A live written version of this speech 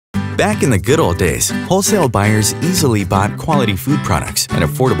Back in the good old days, wholesale buyers easily bought quality food products at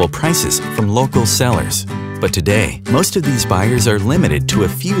affordable prices from local sellers. But today, most of these buyers are limited to a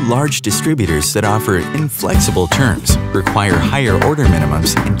few large distributors that offer inflexible terms, require higher order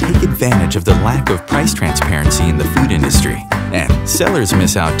minimums, and take advantage of the lack of price transparency in the food industry. And sellers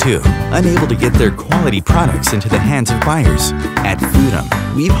miss out too, unable to get their quality products into the hands of buyers. At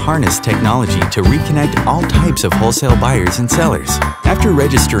Foodem, we've harnessed technology to reconnect all types of wholesale buyers and sellers. After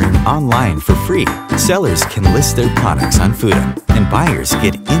registering online for free, sellers can list their products on Foodem, and buyers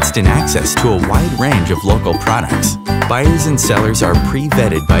get instant access to a wide range of local products. Buyers and sellers are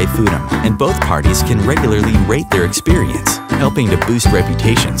pre-vetted by Foodem, and both parties can regularly rate their experience, helping to boost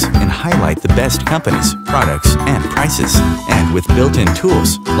reputations and highlight the best companies, products, and prices. And with built-in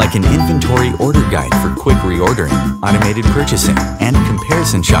tools like an inventory order guide for quick reordering, automated purchasing, and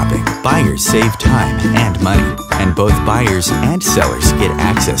comparison shopping, buyers save time and money. And both buyers and sellers get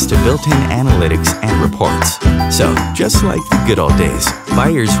access to built-in analytics and reports. So, just like the good old days,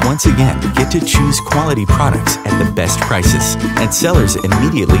 buyers once again get to choose quality products at the best prices, and sellers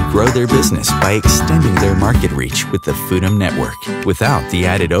immediately grow their business by extending their market reach with the Foodem network, without the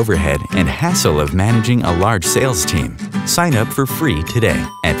added overhead and hassle of managing a large sales team. Sign up for free today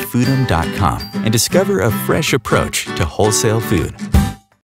at Foodem.com and discover a fresh approach to wholesale food.